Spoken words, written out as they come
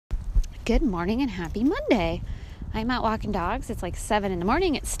Good morning and happy Monday. I'm out walking dogs. It's like 7 in the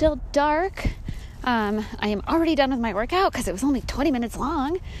morning. It's still dark. I am already done with my workout because it was only 20 minutes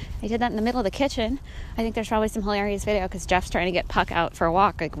long. I did that in the middle of the kitchen. I think there's probably some hilarious video because Jeff's trying to get Puck out for a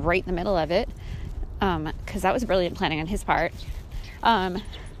walk, like right in the middle of it. Because that was brilliant planning on his part.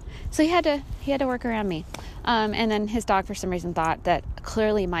 So he had to work around me. And then his dog for some reason thought that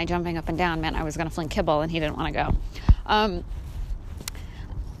clearly my jumping up and down meant I was going to fling kibble and he didn't want to go.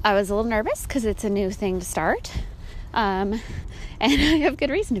 I was a little nervous because it's a new thing to start. And I have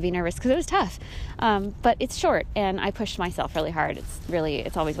good reason to be nervous because it was tough. But it's short and I pushed myself really hard.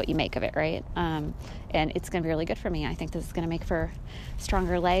 It's always what you make of it, right? And it's going to be really good for me. I think this is going to make for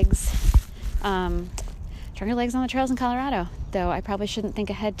stronger legs. Stronger legs on the trails in Colorado. Though I probably shouldn't think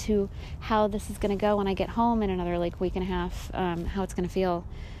ahead to how this is going to go when I get home in another week and a half. How it's going to feel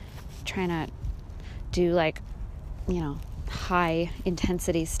trying to do high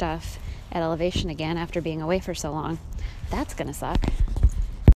intensity stuff at elevation again after being away for so long. That's gonna suck.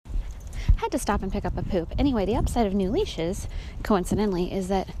 Had to stop and pick up a poop. Anyway, the upside of new leashes, coincidentally, is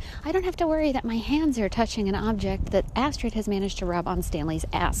that I don't have to worry that my hands are touching an object that Astrid has managed to rub on Stanley's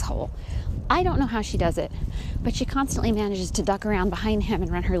asshole. I don't know how she does it, but she constantly manages to duck around behind him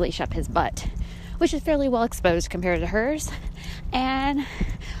and run her leash up his butt, which is fairly well exposed compared to hers. And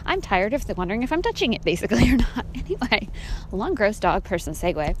I'm tired of wondering if I'm touching it, basically, or not. Anyway, long, gross dog person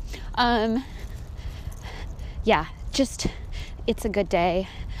segue. It's a good day.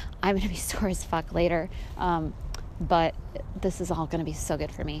 I'm going to be sore as fuck later. But this is all going to be so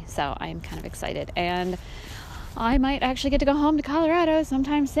good for me. So I'm kind of excited. And I might actually get to go home to Colorado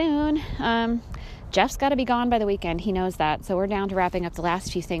sometime soon. Jeff's got to be gone by the weekend. He knows that. So we're down to wrapping up the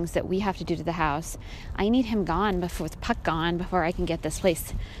last few things that we have to do to the house. I need him gone with Puck gone before I can get this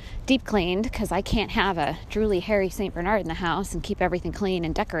place deep cleaned because I can't have a drooly, hairy St. Bernard in the house and keep everything clean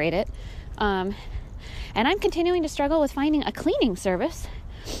and decorate it. And I'm continuing to struggle with finding a cleaning service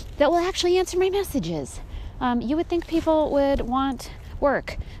that will actually answer my messages. You would think people would want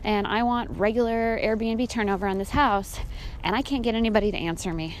work, and I want regular Airbnb turnover on this house, and I can't get anybody to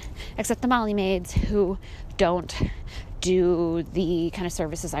answer me except the Molly maids who don't do the kind of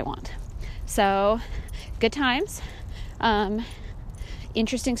services I want. So good times.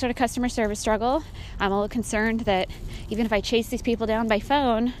 Interesting sort of customer service struggle. I'm a little concerned that even if I chase these people down by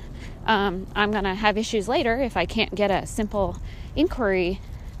phone, I'm gonna have issues later if I can't get a simple inquiry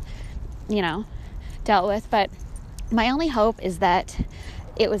dealt with. But my only hope is that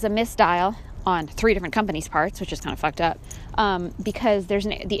it was a misdial on 3 different companies' parts, which is kind of fucked up, because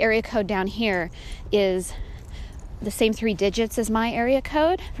the area code down here is the same 3 digits as my area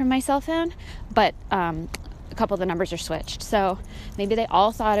code from my cell phone, but a couple of the numbers are switched. So maybe they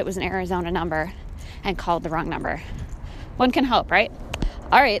all thought it was an Arizona number and called the wrong number. One can hope, right?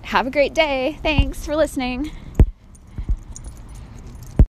 All right, have a great day. Thanks for listening.